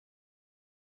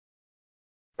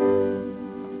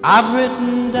I've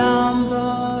written down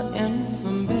the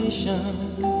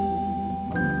information,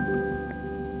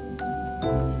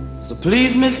 so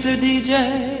please, Mr.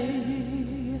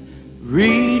 DJ,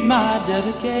 read my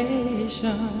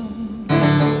dedication.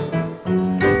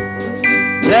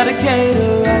 Dedicate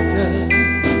a record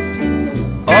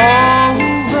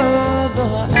over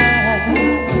the air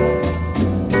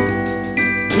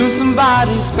to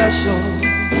somebody special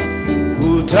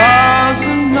who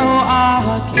doesn't know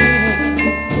I care.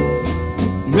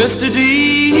 Mr.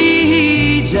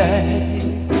 DJ,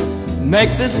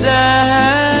 make this dedication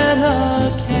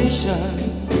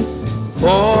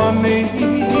for me.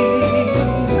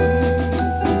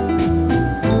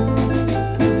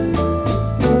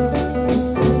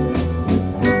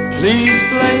 Please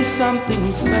play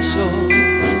something special,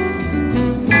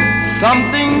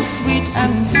 something sweet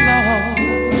and slow.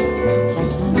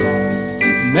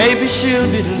 Maybe she'll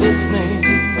be listening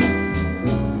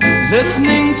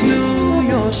to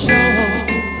your show.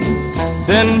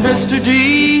 Then Mr.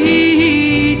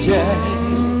 DJ,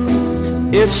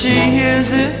 if she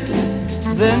hears it,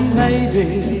 then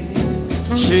maybe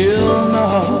she'll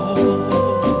know.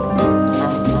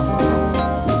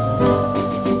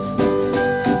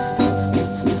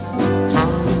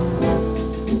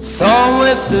 So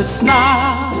if it's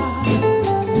not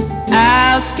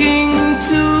asking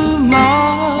too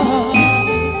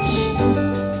much,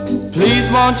 please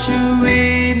won't you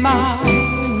read my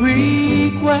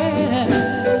request?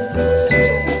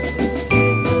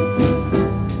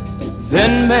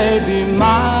 Then maybe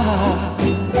my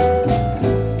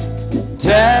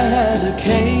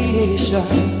dedication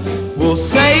will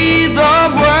say the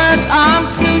words I'm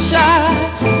too shy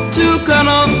to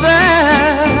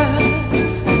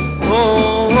confess.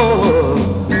 Oh,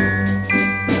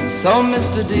 so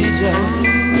Mr. DJ,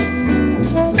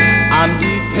 I'm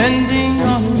depending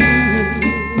on you.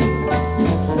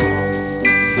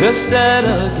 This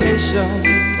dedication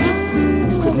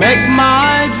could make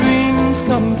my dreams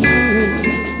come true.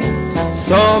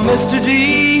 So Mr.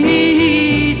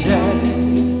 DJ,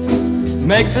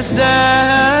 make this dedication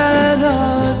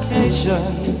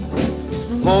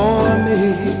for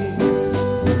me.